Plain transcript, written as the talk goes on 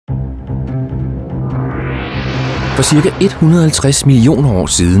For ca. 150 millioner år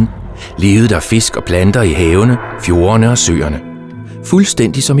siden levede der fisk og planter i havene, fjordene og søerne.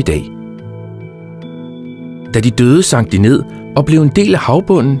 Fuldstændig som i dag. Da de døde, sank de ned og blev en del af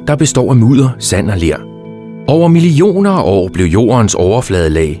havbunden, der består af mudder, sand og ler. Over millioner af år blev jordens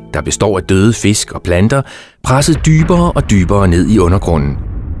overfladelag, der består af døde fisk og planter, presset dybere og dybere ned i undergrunden.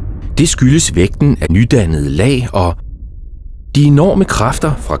 Det skyldes vægten af nydannede lag og de enorme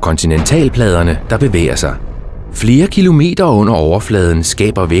kræfter fra kontinentalpladerne, der bevæger sig. Flere kilometer under overfladen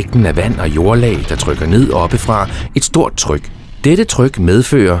skaber vægten af vand og jordlag, der trykker ned oppefra, et stort tryk. Dette tryk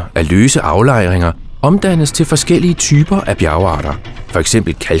medfører, at løse aflejringer omdannes til forskellige typer af bjergarter, f.eks.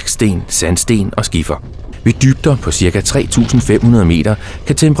 kalksten, sandsten og skifer. Ved dybder på ca. 3.500 meter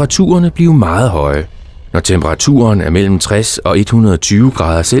kan temperaturerne blive meget høje. Når temperaturen er mellem 60 og 120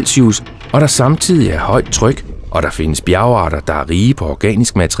 grader Celsius, og der samtidig er højt tryk, og der findes bjergarter, der er rige på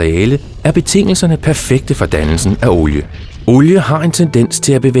organisk materiale, er betingelserne perfekte for dannelsen af olie. Olie har en tendens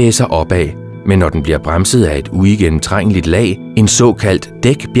til at bevæge sig opad, men når den bliver bremset af et uigennemtrængeligt lag, en såkaldt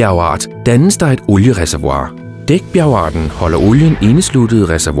dækbjergart, dannes der et oliereservoir. Dækbjergarten holder olien indesluttet i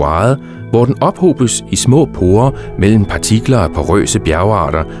reservoiret, hvor den ophobes i små porer mellem partikler af porøse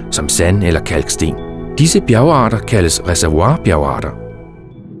bjergarter som sand eller kalksten. Disse bjergarter kaldes reservoirbjergarter.